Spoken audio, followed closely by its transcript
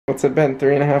What's it been,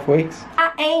 3.5 weeks?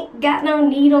 I ain't got no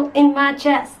needle in my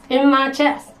chest,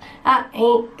 I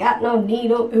ain't got no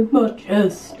needle in my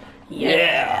chest.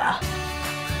 Yeah.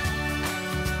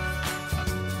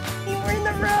 We're in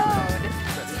the road.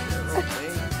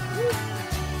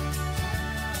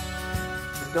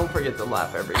 Don't forget to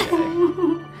laugh every day.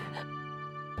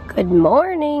 Good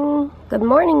morning. Good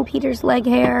morning, Peter's leg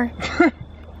hair.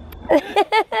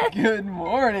 Good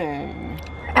morning.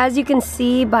 As you can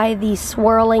see by the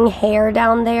swirling hair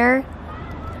down there,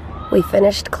 we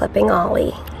finished clipping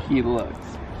Ollie. He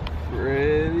looks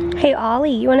pretty. Hey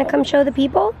Ollie, you want to come show the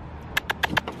people?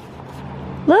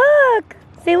 Look!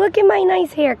 Say, look at my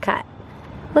nice haircut.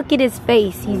 Look at his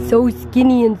face. He's so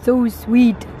skinny and so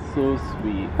sweet. So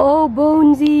sweet. Oh,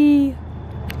 Bonesy.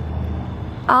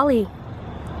 Ollie.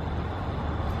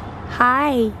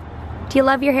 Hi. Do you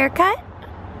love your haircut?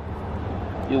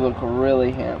 You look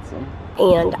really handsome.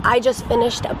 And I just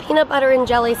finished a peanut butter and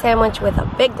jelly sandwich with a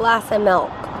big glass of milk.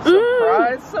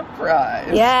 Surprise,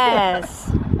 surprise.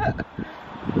 Yes.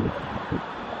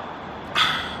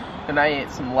 And I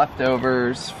ate some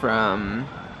leftovers from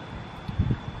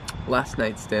last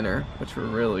night's dinner, which were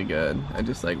really good. I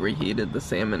just like reheated the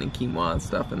salmon and quinoa and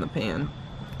stuff in the pan.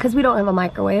 Because we don't have a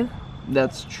microwave.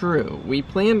 That's true. We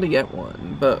plan to get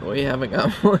one, but we haven't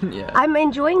got one yet. I'm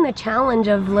enjoying the challenge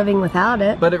of living without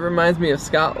it. But it reminds me of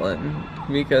Scotland,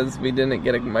 because we didn't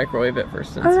get a microwave at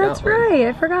first in Scotland. That's right.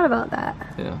 I forgot about that.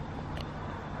 Yeah.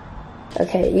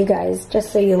 Okay, you guys,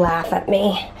 just so you laugh at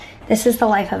me, this is the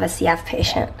life of a CF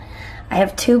patient. I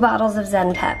have 2 bottles of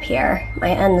Zenpep here, my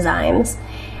enzymes.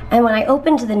 And when I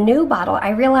opened the new bottle, I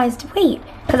realized, wait,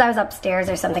 because I was upstairs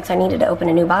or something, so I needed to open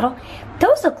a new bottle.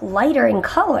 Those look lighter in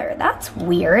color. That's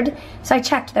weird. So I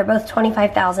checked, they're both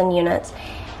 25,000 units.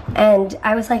 And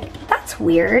I was like, that's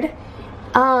weird.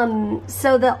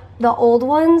 So the old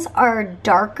ones are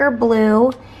darker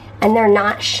blue and they're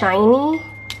not shiny.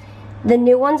 The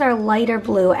new ones are lighter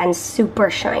blue and super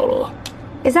shiny.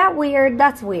 Is that weird?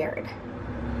 That's weird.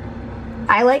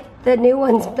 I like the new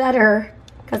ones better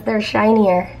because they're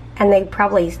shinier and they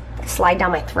probably slide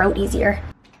down my throat easier.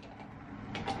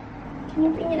 Can you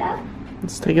bring it up?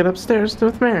 Let's take it upstairs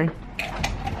with Mary.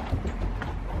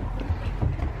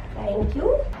 Thank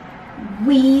you.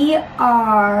 We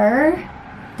are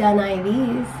done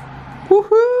IVs.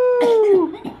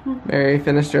 Woohoo! Mary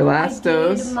finished her last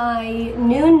dose. I did my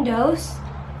noon dose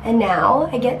and now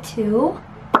I get to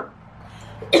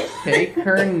take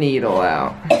her needle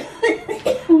out.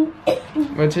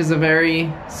 Which is a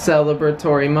very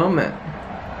celebratory moment.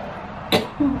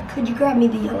 Could you grab me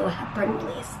the yellow heparin,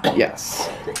 please? Yes.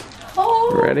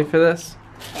 Oh. Ready for this?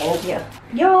 Thank you.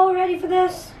 Y'all ready for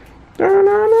this?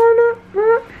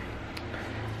 No.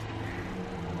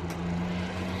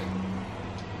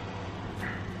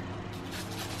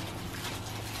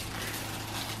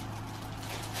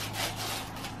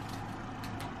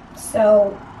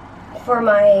 So, for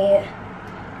my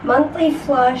monthly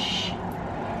flush,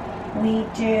 we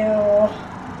do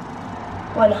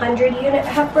 100 unit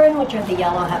heparin, which are the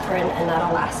yellow heparin, and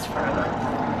that'll last for a month.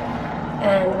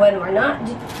 And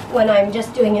when I'm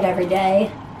just doing it every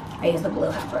day, I use the blue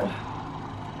heparin.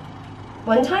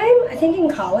 One time, I think in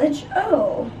college,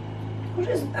 oh, what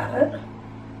is that?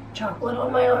 Chocolate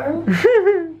on my arm?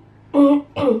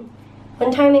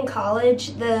 One time in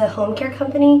college, the home care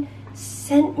company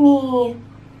sent me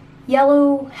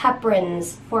yellow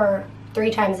heparins for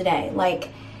 3 times a day. Like,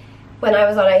 when I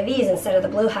was on IVs instead of the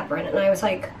blue heparin, and I was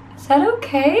like, is that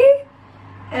okay?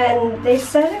 And they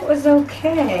said it was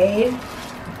okay.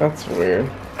 That's weird.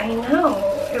 I know,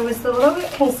 it was a little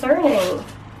bit concerning.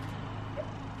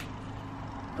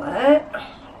 But,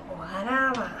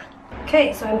 whatever.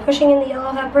 Okay, so I'm pushing in the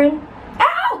yellow heparin.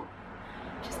 Ow!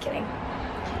 Just kidding.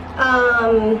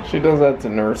 She does that to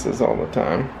nurses all the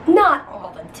time. Not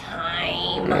all the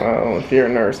time. Well, if you're a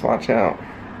nurse, watch out.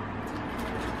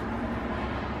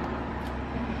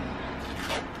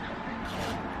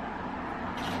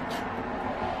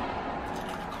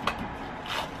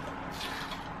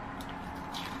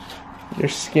 Your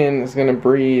skin is gonna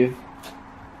breathe.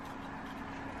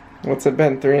 What's it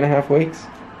been, 3.5 weeks?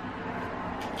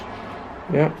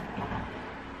 Yep.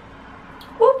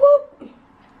 Whoop whoop.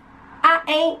 I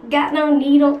ain't got no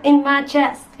needle in my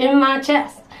chest,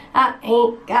 I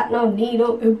ain't got no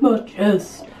needle in my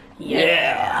chest.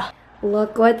 Yeah.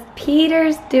 Look what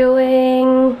Peter's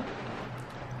doing.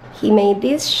 He made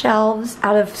these shelves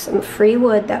out of some free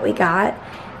wood that we got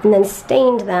and then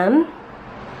stained them.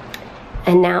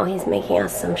 And now he's making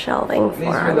us some shelving for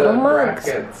our little mugs.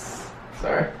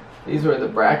 Sorry. These were the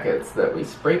brackets that we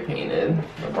spray painted,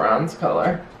 the bronze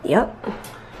color. Yep.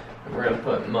 We're gonna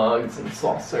put mugs and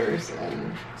saucers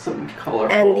and some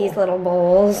colorful. And these little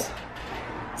bowls.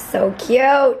 So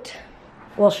cute.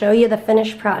 We'll show you the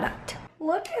finished product.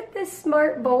 Look at this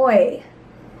smart boy.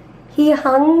 He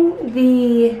hung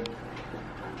the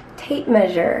tape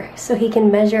measure so he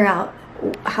can measure out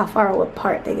how far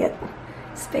apart they get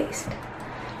spaced.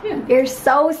 Yeah. You're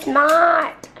so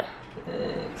smart.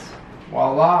 Thanks.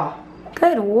 Voila.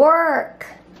 Good work.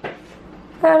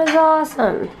 That is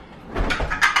awesome.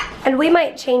 And we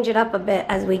might change it up a bit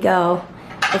as we go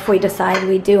if we decide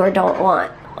we do or don't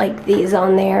want like these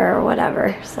on there or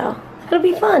whatever. So it'll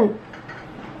be fun.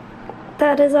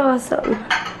 That is awesome.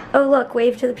 Oh look,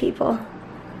 wave to the people.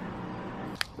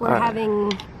 We're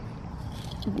having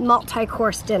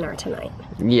multi-course dinner tonight.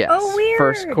 Yes. Oh, weird.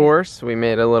 First course, we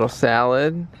made a little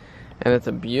salad, and it's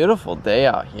a beautiful day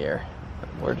out here.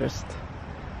 We're just,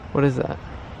 what is that?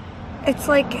 It's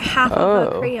like half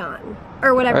of a crayon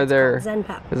or whatever it's called, Zen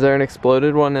Pep. Is there an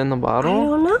exploded one in the bottle? I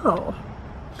don't know.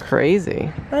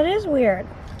 Crazy. That is weird.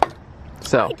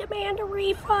 So. I demand a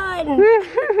refund.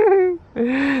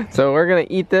 So we're gonna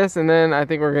eat this, and then I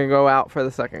think we're gonna go out for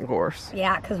the second course.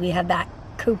 Yeah, because we had that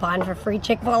coupon for free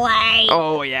Chick-fil-A.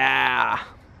 Oh yeah.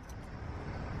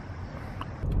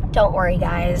 Don't worry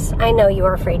guys, I know you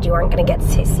were afraid you weren't gonna get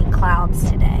to see clouds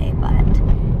today, but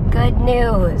good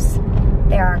news.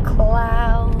 There are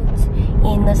clouds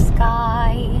in the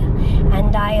sky,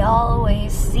 and I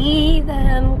always see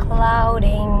them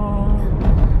clouding.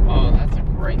 Oh, that's a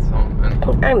great song,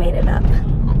 man. I made it up.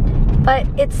 But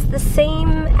it's the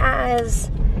same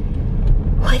as,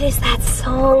 what is that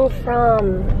song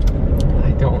from?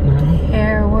 I don't know.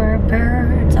 There were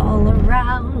birds all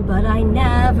around, but I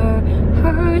never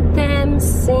heard them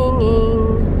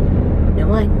singing.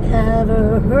 No, I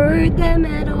never heard them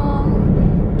at all,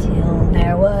 till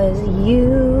there was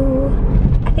you.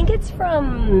 I think it's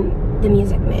from The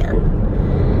Music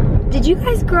Man. Did you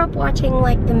guys grow up watching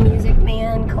like The Music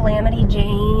Man, Calamity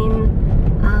Jane,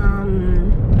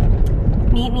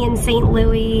 Meet Me in St.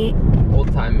 Louis?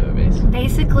 Old time movies.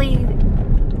 Basically,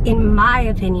 in my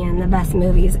opinion, the best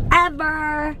movies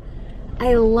ever.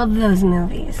 I love those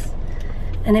movies.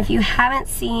 And if you haven't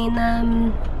seen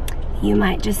them, you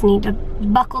might just need to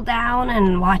buckle down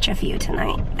and watch a few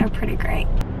tonight. They're pretty great.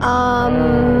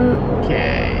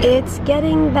 Okay. It's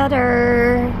getting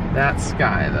better. That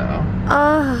sky though.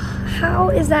 How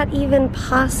is that even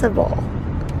possible?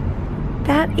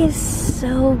 That is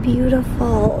so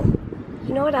beautiful.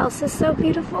 You know what else is so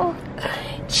beautiful?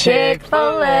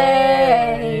 Chick-fil-A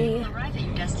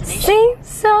seems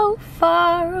so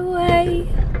far away.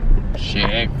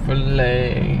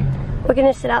 Chick-fil-A. We're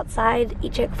gonna sit outside,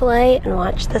 eat Chick-fil-A, and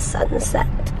watch the sunset.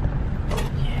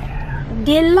 Yeah.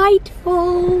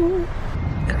 Delightful.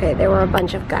 Okay, there were a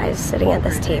bunch of guys sitting at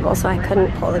this table, so I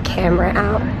couldn't pull the camera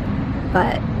out.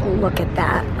 But look at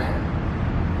that.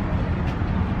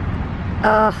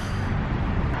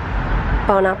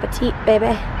 Bon appetit,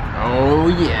 baby. Oh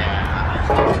yeah.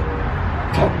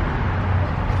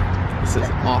 This is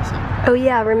awesome. Oh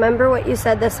yeah, remember what you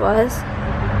said this was?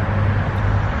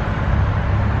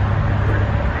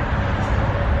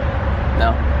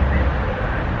 No.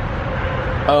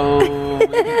 Oh.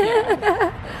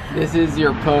 This is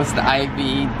your post-IV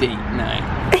date night.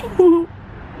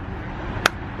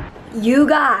 You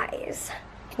guys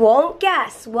won't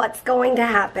guess what's going to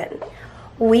happen.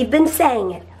 We've been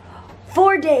saying it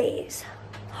for days,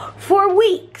 for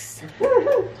weeks.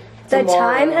 The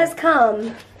time has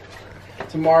come.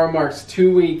 Tomorrow marks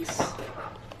 2 weeks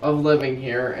of living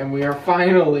here, and we are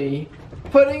finally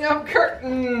putting up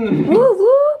curtains. Woo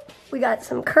woo! We got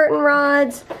some curtain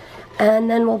rods, and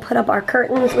then we'll put up our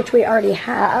curtains, which we already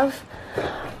have.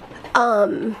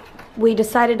 We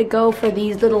decided to go for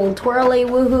these little twirly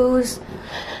woohoos,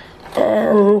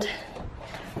 and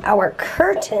our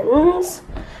curtains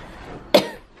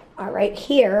are right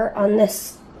here on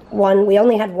this one. We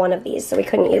only had one of these, so we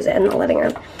couldn't use it in the living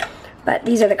room. But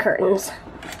these are the curtains.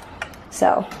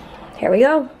 So, here we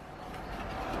go.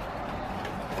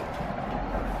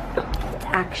 It's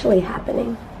actually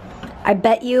happening. I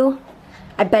bet you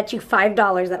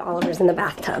 $5 that Oliver's in the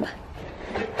bathtub.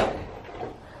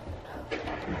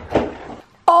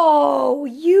 Oh,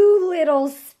 you little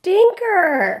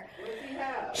stinker.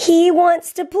 He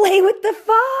wants to play with the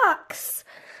fox.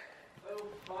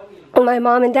 My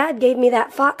mom and dad gave me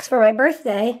that fox for my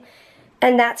birthday,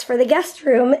 and that's for the guest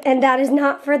room, and that is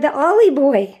not for the Ollie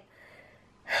boy.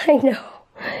 I know.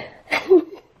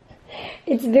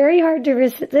 It's very hard to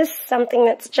resist something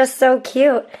that's just so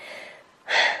cute.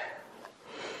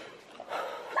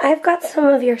 I've got some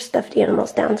of your stuffed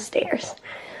animals downstairs.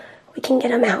 We can get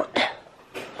them out.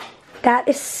 That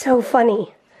is so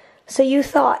funny. So you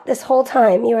thought this whole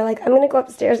time, you were like, I'm gonna go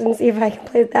upstairs and see if I can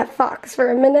play with that fox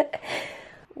for a minute.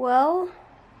 Well,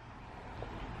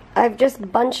 I've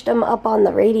just bunched them up on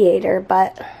the radiator,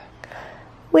 but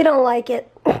we don't like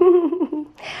it.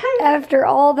 After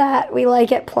all that, we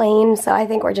like it plain, so I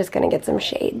think we're just gonna get some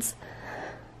shades.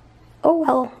 Oh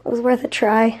well, it was worth a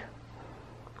try.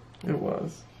 It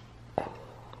was.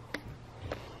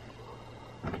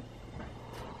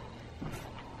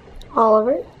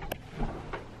 Oliver,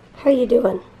 how you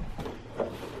doing? Do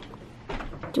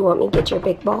you want me to get your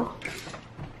big ball?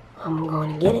 I'm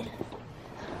going to get it.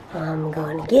 I'm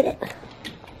going to get it.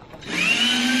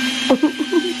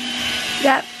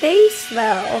 That face,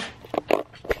 though.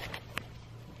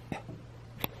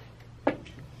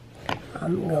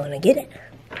 I'm going to get it.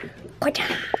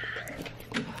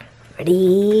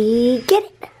 Ready, get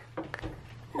it.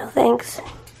 No thanks.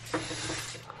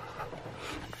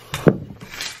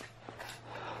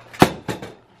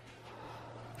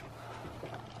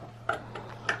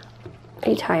 Are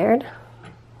you tired?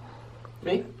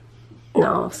 Me?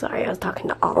 No, sorry, I was talking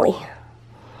to Ollie.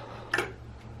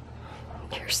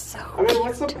 You're so cute.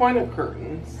 What's the point of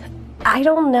curtains? I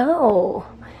don't know.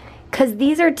 Because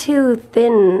these are too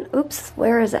thin. Oops,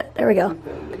 where is it? There we go.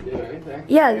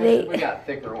 Yeah, we got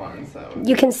thicker ones, so.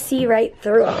 You can see right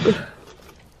through them.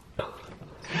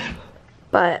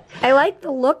 But I like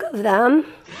the look of them.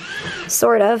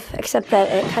 Sort of, except that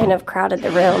it kind of crowded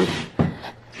the room.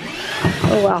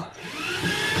 Oh well.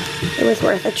 It was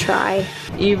worth a try.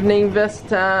 Evening vest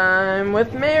time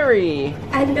with Mary.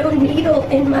 And no needle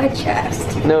in my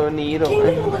chest. No needle. It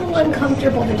made it a little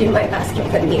uncomfortable to do my best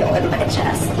with a needle in my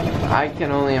chest. I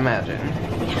can only imagine.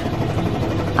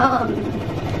 Yeah.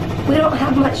 We don't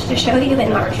have much to show you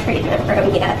in our treatment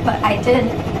room yet, but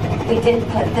we did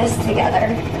put this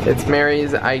together. It's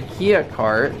Mary's IKEA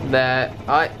cart that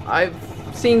I've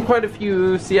seen quite a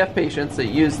few CF patients that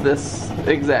use this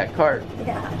exact cart.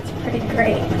 Yeah, it's pretty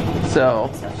great.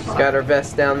 So she's got her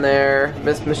vest down there,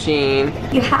 Miss Machine.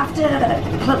 You have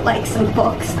to put like some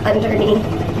books underneath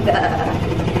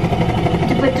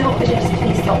but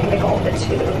please don't wiggle the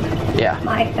tube. Yeah.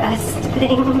 My best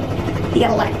thing, the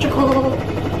electrical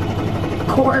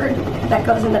cord that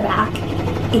goes in the back,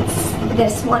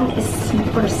 this one is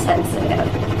super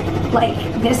sensitive. Like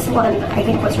this one I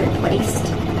think was replaced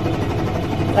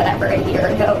whatever a year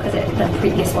ago because the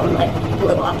previous one like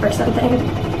blew up or something.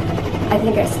 I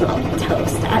think I smelled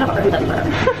toast. I don't remember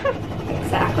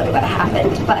exactly what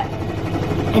happened, but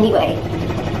anyway,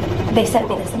 they sent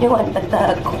me this new one, but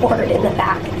the cord in the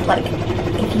back, like,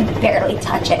 if you barely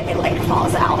touch it, it like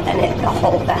falls out and the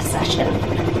whole vest session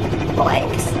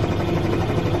blanks.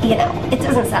 You know, it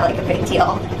doesn't sound like a big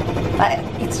deal, but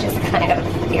it's just kind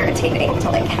of irritating to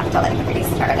like have to like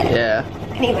restart it. Yeah.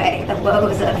 Anyway, the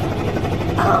woes of,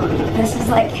 this is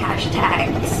like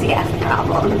hashtag CF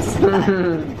problems. But,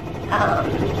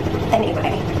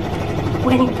 anyway,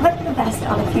 when you put the vest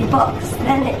on a few books,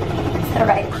 then it's the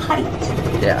right height.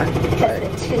 Yeah. Because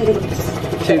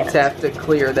the tubes have to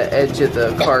clear the edge of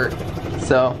the cart.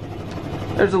 So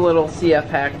there's a little CF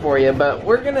hack for you, but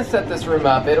we're gonna set this room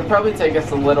up. It'll probably take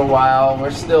us a little while.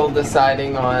 We're still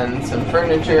deciding on some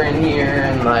furniture in here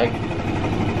and like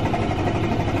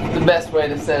the best way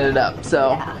to set it up.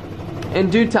 So in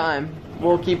due time,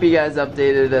 we'll keep you guys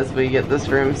updated as we get this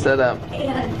room set up.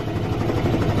 And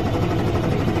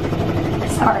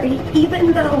sorry,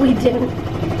 even though we didn't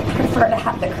prefer to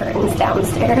have the curtains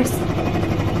downstairs,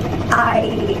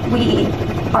 we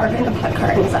are going to put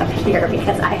curtains up here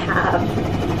because I have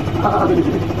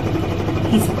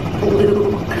these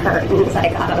blue curtains I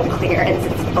got on clearance.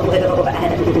 It's blue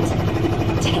and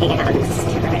tan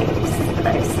stripes, and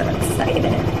I'm so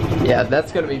excited. Yeah,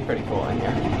 that's going to be pretty cool in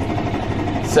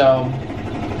here. So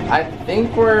I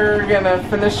think we're going to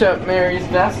finish up Mary's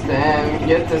vest and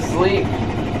get to sleep.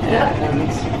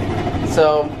 And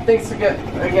so thanks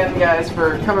again guys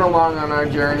for coming along on our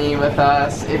journey with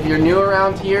us. If you're new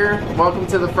around here, welcome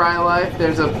to the Frey Life.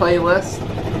 There's a playlist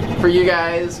for you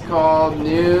guys called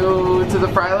New to the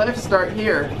Frey Life. Start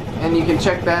here and you can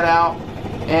check that out.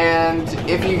 And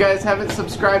if you guys haven't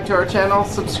subscribed to our channel,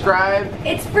 subscribe.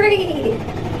 It's free.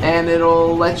 And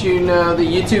it'll let you know, the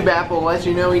YouTube app will let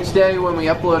you know each day when we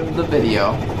upload the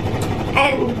video.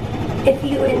 And if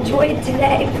you enjoyed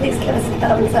today, please give us a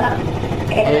thumbs up.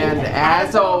 And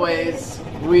as always,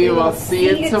 we will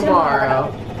see you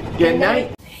tomorrow. Good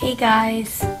night. Hey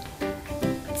guys,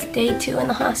 it's day 2 in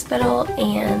the hospital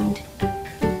and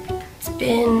it's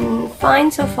been fine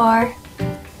so far.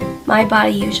 My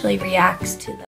body usually reacts to the